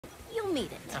You'll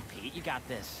meet it. Now, Pete, you got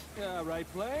this. Yeah, right,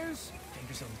 players?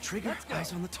 Fingers on the trigger,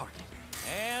 eyes on the target.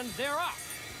 And they're off.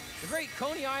 The Great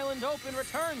Coney Island Open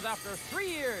returns after 3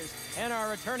 years, and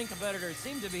our returning competitors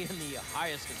seem to be in the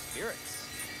highest of spirits.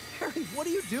 Harry, what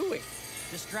are you doing?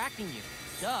 Distracting you.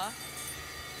 Duh. Not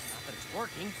that it's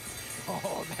working.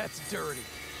 Oh, that's dirty.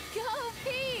 Go,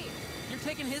 Pete! You're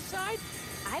taking his side?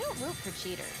 I don't root for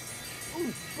cheaters.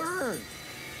 Ooh, burn.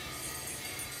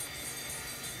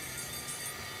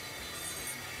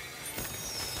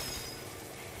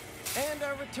 And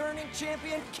our returning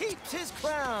champion keeps his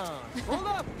crown. Hold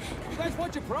up! You guys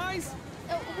want your prize?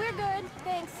 Oh, we're good,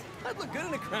 thanks. I'd look good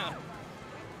in a crown.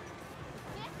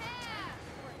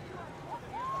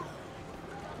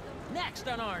 Next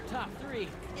on our top 3,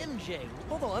 MJ.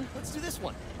 Hold on, let's do this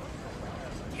one.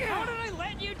 How did I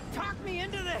let you talk me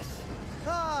into this?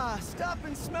 Ah, stop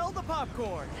and smell the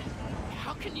popcorn.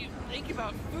 How can you think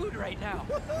about food right now?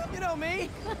 You know me.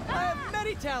 I have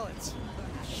many talents.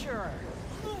 Sure.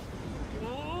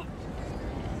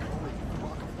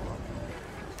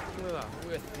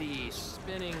 With the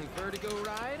spinning vertigo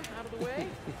ride out of the way.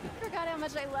 Forgot how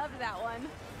much I loved that one.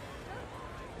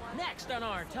 Next on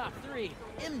our top 3,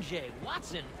 MJ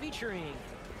Watson featuring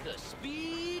the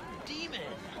Speed Demon.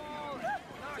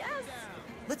 Yes!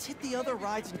 Let's hit the other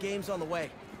rides and games on the way.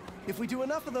 If we do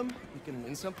enough of them, we can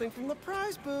win something from the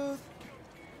prize booth.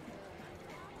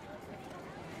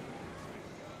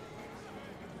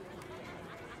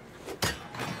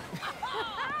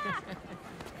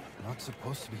 Not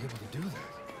supposed to be able to do that.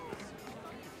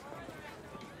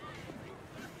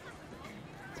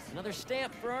 Another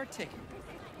stamp for our ticket.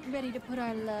 Ready to put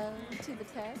our love to the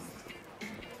test?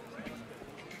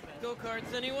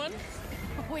 Go-karts, anyone?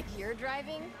 With your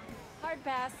driving? Hard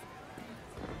pass.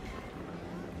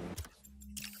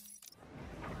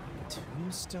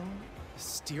 Tombstone?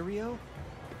 Stereo?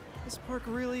 This park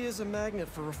really is a magnet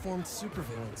for reformed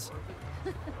supervillains.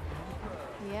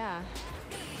 Yeah.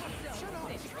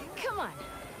 Come on.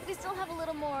 We still have a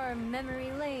little more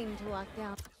memory lane to walk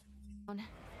down. Come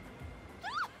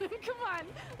on.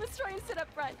 Let's try and sit up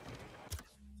front.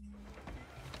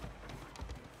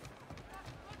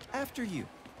 After you.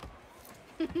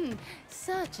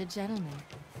 Such a gentleman.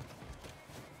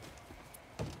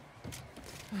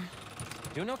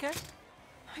 Doing okay?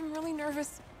 I'm really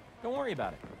nervous. Don't worry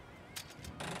about it.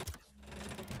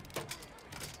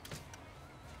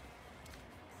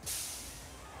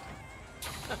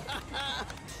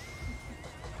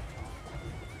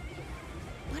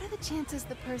 What are the chances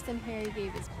the person Harry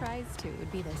gave his prize to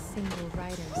would be the single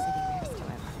rider sitting next to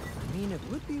him? I mean, it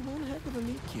would be one heck of a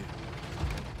meet cute.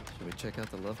 Should we check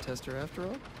out the love tester after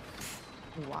all?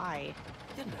 Why?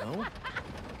 You know.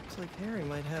 Looks like Harry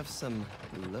might have some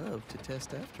love to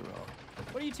test after all.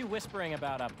 What are you two whispering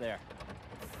about up there?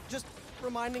 Just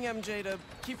reminding MJ to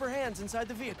keep her hands inside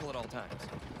the vehicle at all times.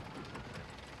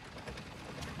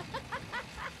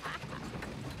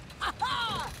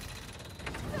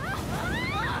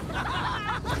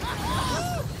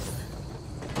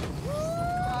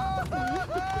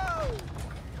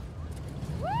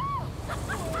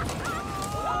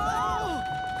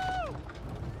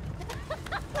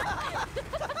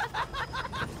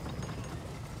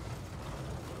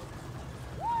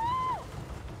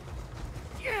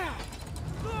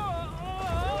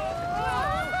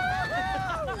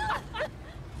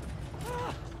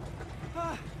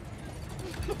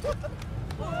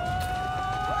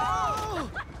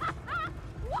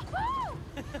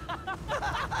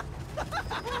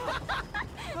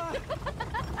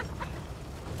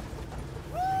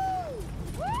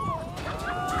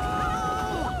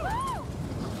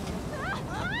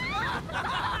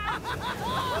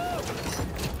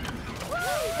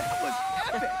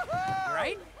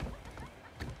 Right?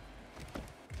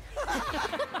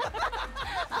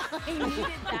 I needed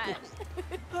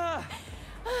that.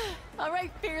 All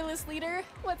right, fearless leader.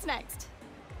 What's next?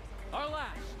 Our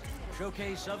last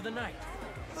showcase of the night.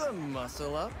 The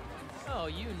muscle up. Oh,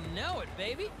 you know it,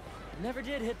 baby. Never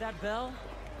did hit that bell.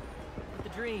 But the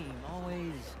dream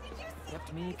always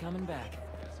kept me coming back.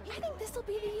 I think this'll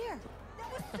be the year.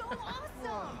 That was so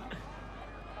awesome!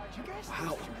 Did you guys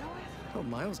Wow. Oh,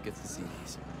 Miles gets to see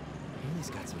these. Haley's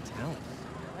got some talent.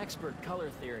 Expert color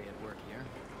theory at work here.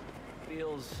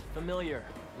 Feels familiar,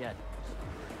 yet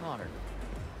modern.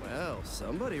 Well,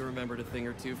 somebody remembered a thing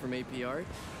or two from AP Art.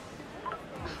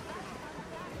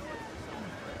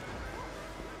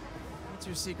 What's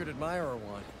your secret admirer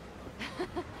want?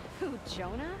 Who,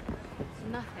 Jonah?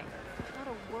 Nothing. Not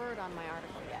a word on my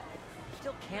article yet.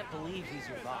 Still can't believe he's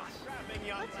your boss.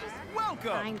 Welcome!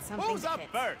 Find something Who's that up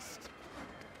fits. first?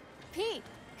 Pete,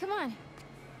 come on.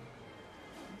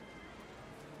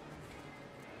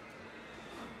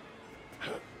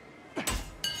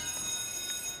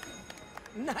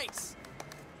 Nice!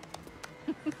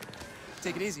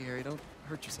 Take it easy, Harry. Don't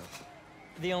hurt yourself.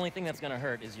 The only thing that's gonna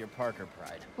hurt is your Parker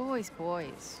pride. Boys,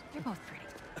 boys. You're both pretty.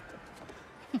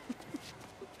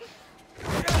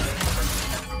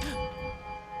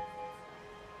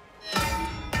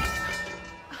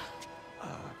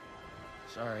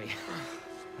 Sorry.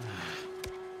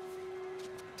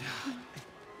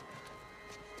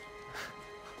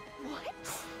 What?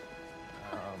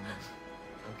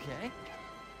 Okay.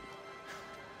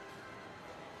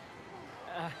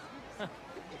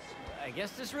 I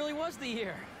guess this really was the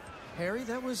year. Harry,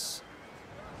 that was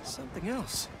something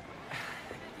else.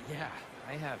 Yeah,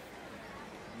 I have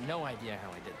no idea how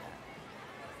I did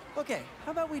that. Okay,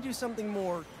 how about we do something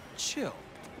more chill?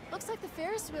 Looks like the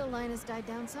Ferris wheel line has died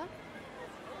down some.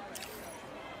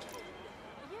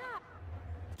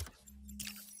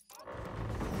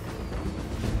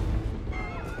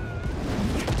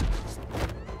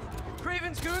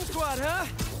 Craven's Goon Squad, huh?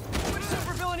 Which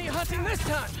supervillain are you hunting this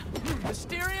time?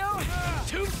 Mysterio?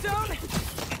 Tombstone?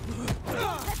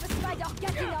 Let the spider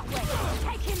get in our way.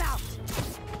 Take him out.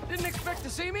 Didn't expect to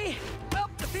see me? Well,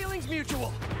 the feeling's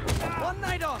mutual. One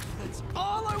night off, that's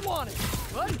all I wanted.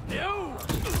 But no!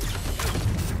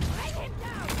 Bring him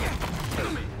down.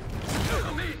 Kill me!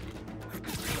 Kill me! We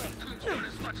can steal Tombstone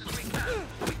as much as we can.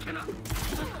 We cannot.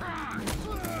 Surprise!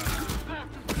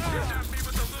 Kidnap me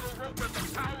with a little rope and the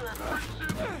power of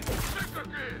friendship. Think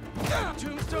again.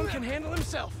 Tombstone can handle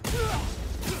himself.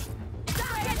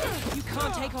 You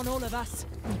can't take on all of us.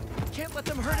 Can't let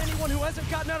them hurt anyone who hasn't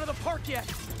gotten out of the park yet.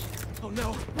 Oh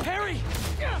no, Harry!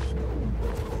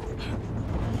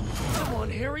 Come on,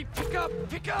 Harry, pick up,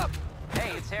 pick up!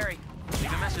 Hey, it's Harry.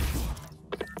 Leave a message.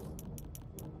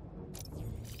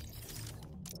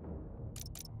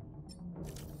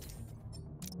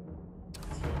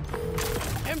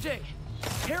 MJ,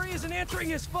 Harry isn't answering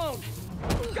his phone.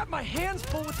 Got my hands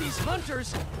full with these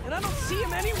hunters, and I don't see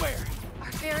him anywhere.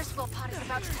 Our Ferris wheel pod is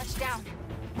about to touch down.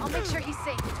 I'll make sure he's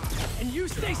safe. And you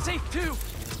stay safe too.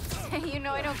 You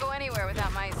know I don't go anywhere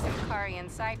without my Symkarian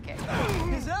sidekick.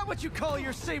 Is that what you call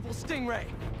your Sable Stingray?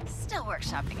 Still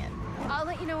workshopping it. I'll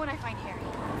let you know when I find Harry.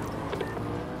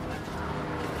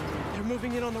 They're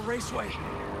moving in on the raceway.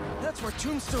 That's where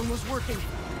Tombstone was working.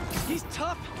 He's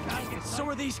tough, and so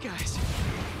are these guys.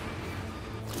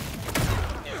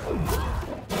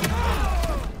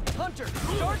 Hunter,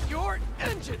 start your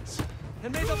engines!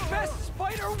 And may the best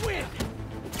spider win!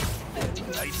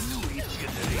 I knew he'd get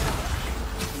it.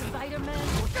 Spider-Man.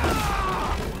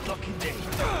 Lucky day.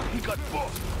 He got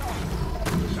both.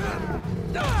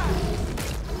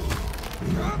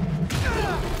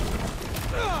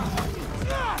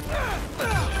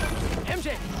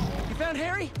 MJ, you found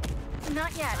Harry?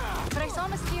 Not yet, but I saw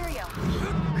Mysterio.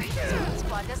 Craven's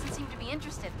squad doesn't seem to be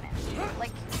interested in it.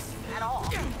 Like, at all.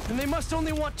 Then they must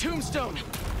only want Tombstone.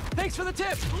 Thanks for the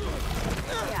tip!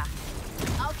 Yeah.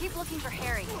 I'll keep looking for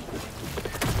Harry.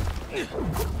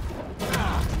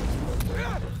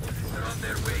 They're on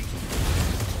their way.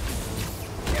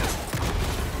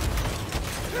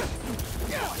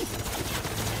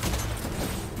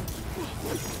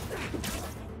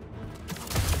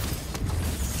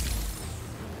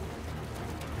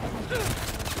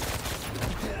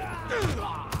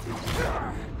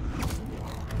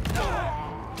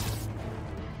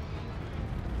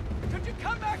 Could you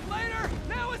come back later?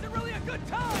 Now isn't really a good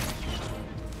time!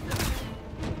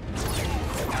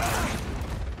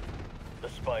 The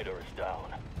spider is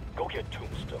down. Go get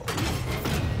Tombstone.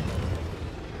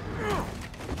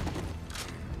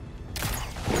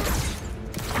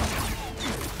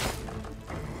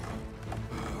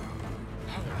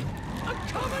 I'm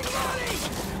coming, Lonnie!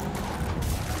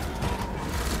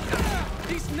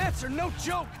 These nets are no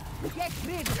joke! Get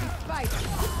rid of the spider.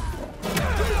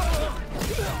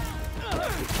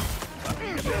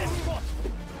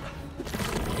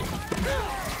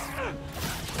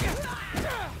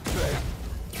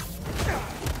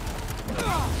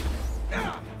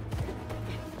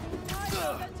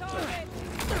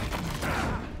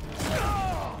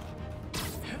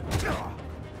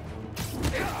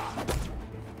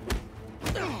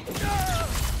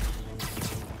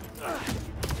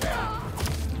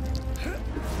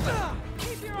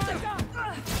 Keep your eyes up!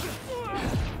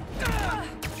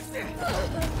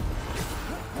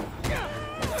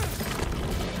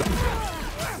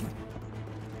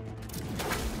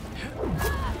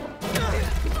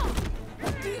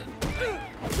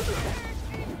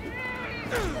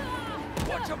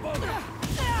 Watch a boat!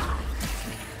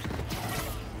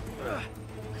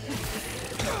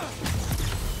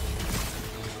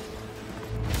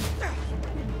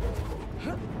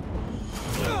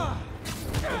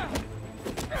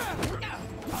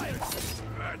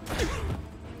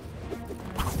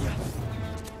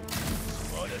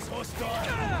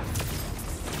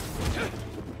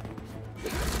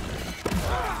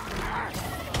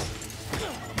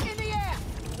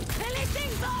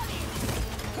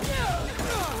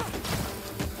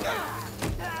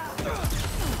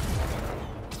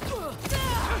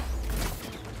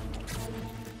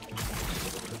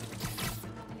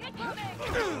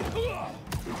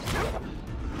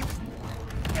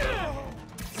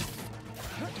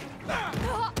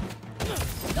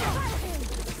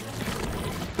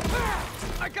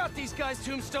 these guys,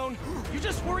 Tombstone. You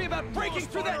just worry about breaking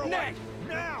through that net!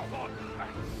 Now! I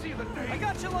see the name. I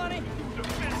got you, Lonnie! You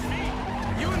defend me!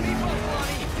 You and me both,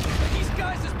 Lonnie! These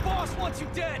guys, his boss wants you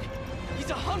dead!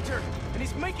 He's a hunter, and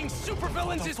he's making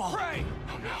supervillains his prey!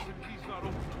 Oh no. He's not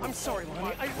open. I'm sorry,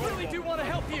 Lonnie. I really do want to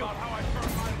help you! About how I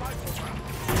turned my life around.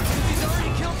 He's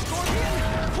already killed Scorpion?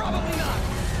 Probably not!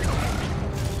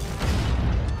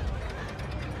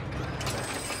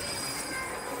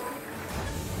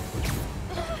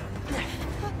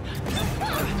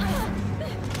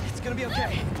 It's gonna be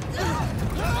okay.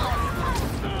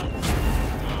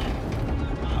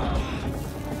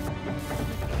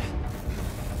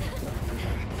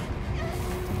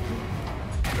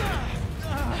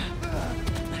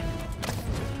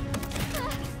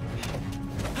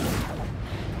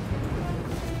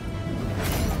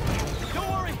 Don't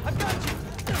worry, I've got you.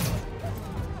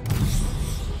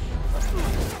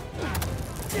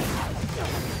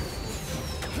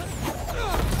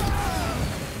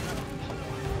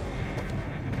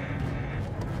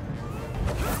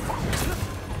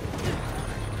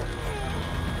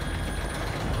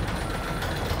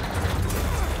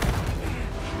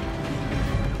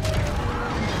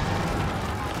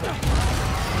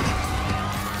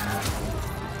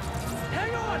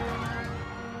 Hang on!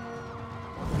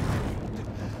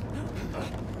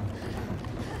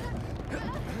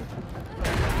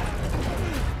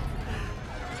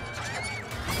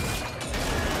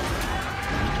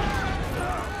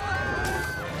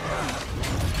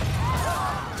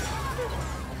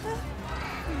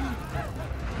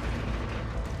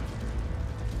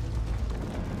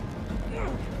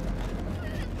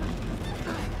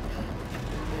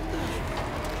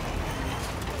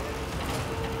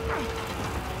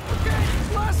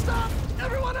 Okay, last stop!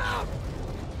 Everyone out!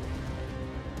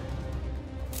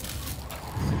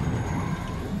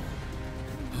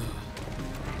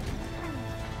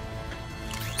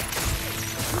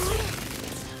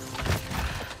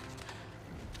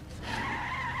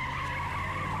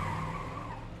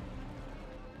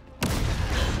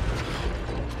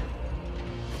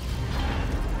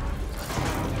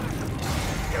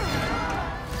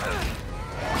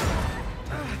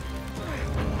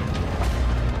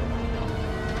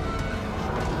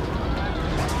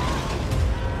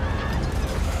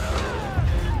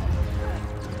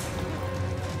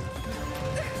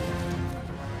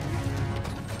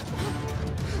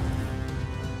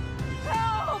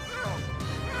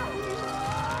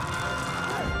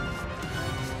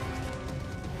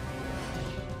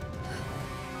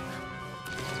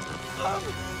 I'm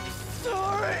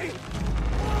sorry!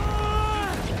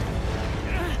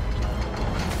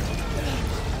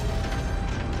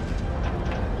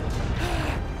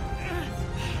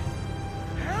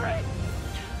 Harry?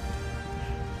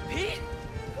 Pete?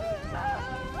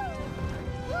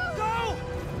 Go!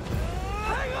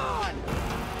 Hang on!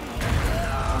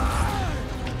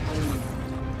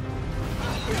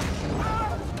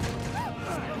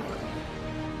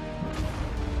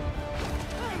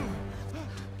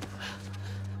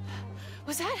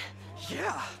 Was that?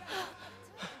 Yeah!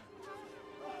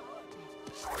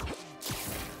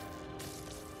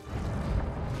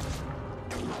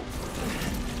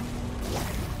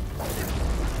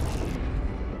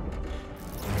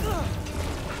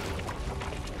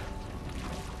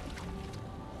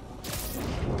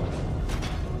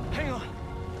 Hang on.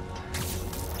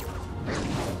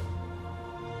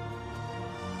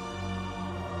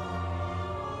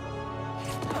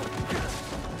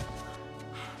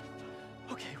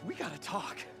 Okay, we gotta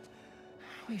talk.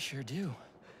 We sure do.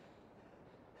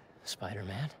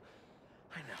 Spider-Man?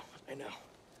 I know.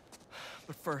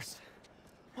 But first,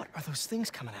 what are those things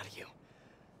coming out of you?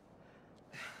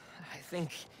 I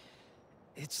think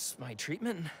it's my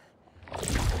treatment.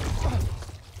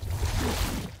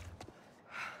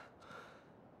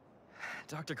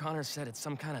 Dr. Connors said it's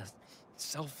some kind of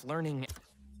self-learning